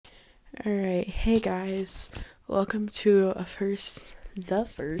Alright, hey guys, welcome to the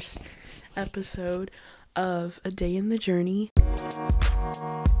first episode of A Day in the Journey.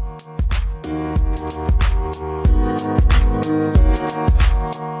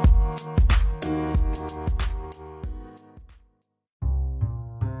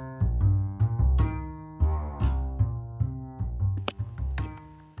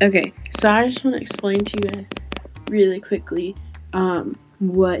 Okay, so I just want to explain to you guys really quickly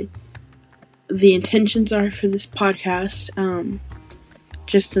what the intentions are for this podcast,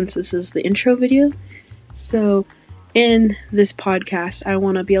 just since this is the intro video. So in this podcast, I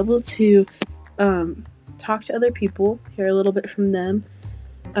want to be able to talk to other people, hear a little bit from them,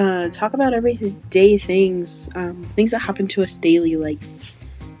 talk about everyday things, things that happen to us daily, like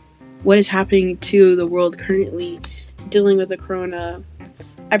what is happening to the world currently, dealing with the corona.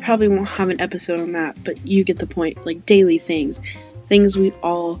 I probably won't have an episode on that, but you get the point. Like daily things we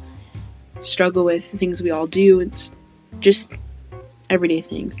all struggle with, things we all do, and just everyday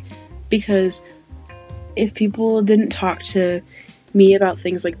things. Because if people didn't talk to me about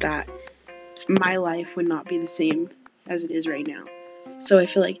things like that, my life would not be the same as it is right now. So I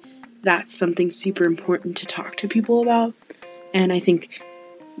feel like that's something super important to talk to people about, and I think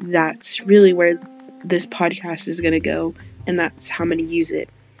that's really where this podcast is going to go, and that's how I'm going to use it.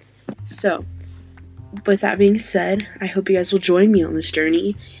 So, with that being said, I hope you guys will join me on this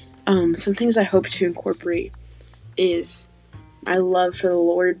journey. Some things I hope to incorporate is my love for the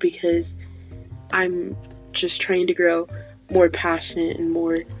Lord, because I'm just trying to grow more passionate and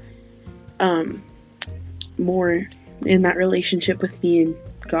more in that relationship with me and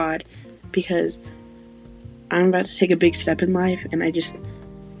God, because I'm about to take a big step in life, and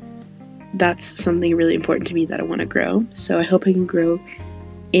that's something really important to me that I want to grow. So I hope I can grow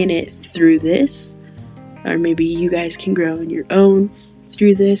in it through this, or maybe you guys can grow in your own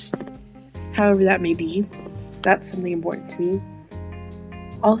through this. However that may be, that's something important to me.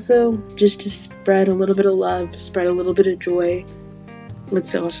 Also, just to spread a little bit of love, spread a little bit of joy.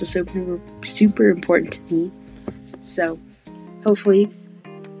 It's also super important to me. So hopefully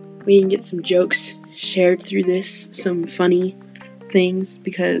we can get some jokes shared through this, some funny things,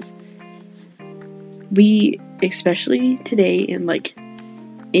 because we, especially today and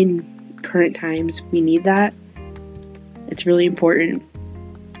in current times, we need that. It's really important,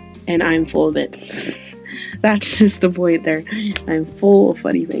 and I'm full of it. That's just the point there. I'm full of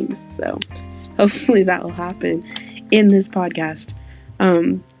funny things, so hopefully that will happen in this podcast.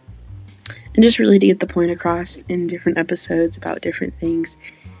 And just really to get the point across in different episodes about different things.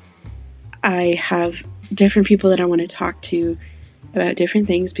 I have different people that I want to talk to about different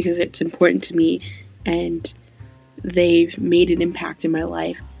things because it's important to me, and they've made an impact in my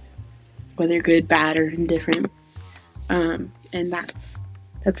life, whether good, bad, or indifferent. And that's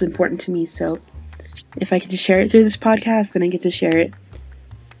important to me. So if I get to share it through this podcast, then I get to share it.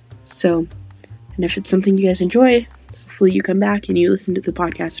 So, and if it's something you guys enjoy, hopefully you come back and you listen to the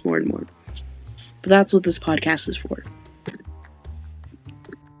podcast more and more. But that's what this podcast is for.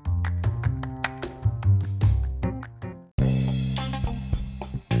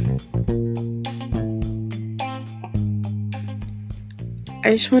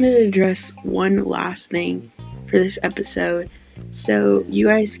 I just wanted to address one last thing for this episode. So you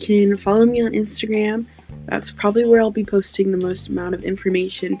guys can follow me on Instagram. That's probably where I'll be posting the most amount of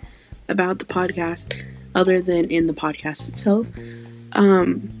information about the podcast, other than in the podcast itself.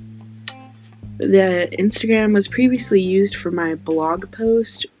 The Instagram was previously used for my blog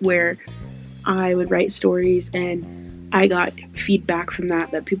post, where I would write stories, and I got feedback from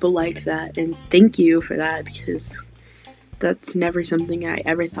that people liked that, and thank you for that, because that's never something I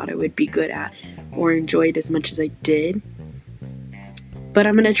ever thought I would be good at or enjoyed as much as I did. But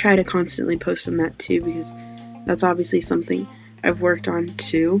I'm going to try to constantly post on that too, because that's obviously something I've worked on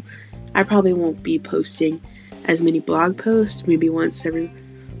too. I probably won't be posting as many blog posts, maybe once in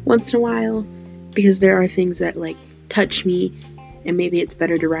a while, because there are things that touch me, and maybe it's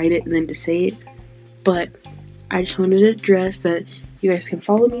better to write it than to say it. But I just wanted to address that you guys can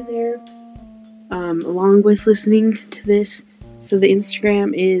follow me there, along with listening to this. So the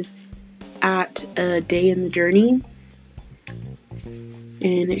Instagram is at A Day in the Journey,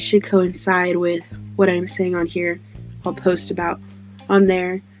 and it should coincide with what I'm saying on here. I'll post about on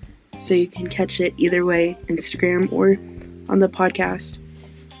there, so you can catch it either way, Instagram or on the podcast.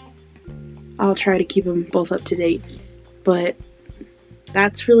 I'll try to keep them both up to date, but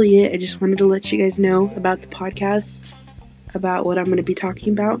that's really it. I just wanted to let you guys know about the podcast, about what I'm going to be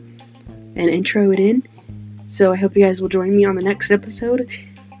talking about, and intro it in. So I hope you guys will join me on the next episode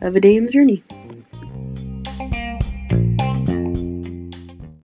of A Day in the Journey.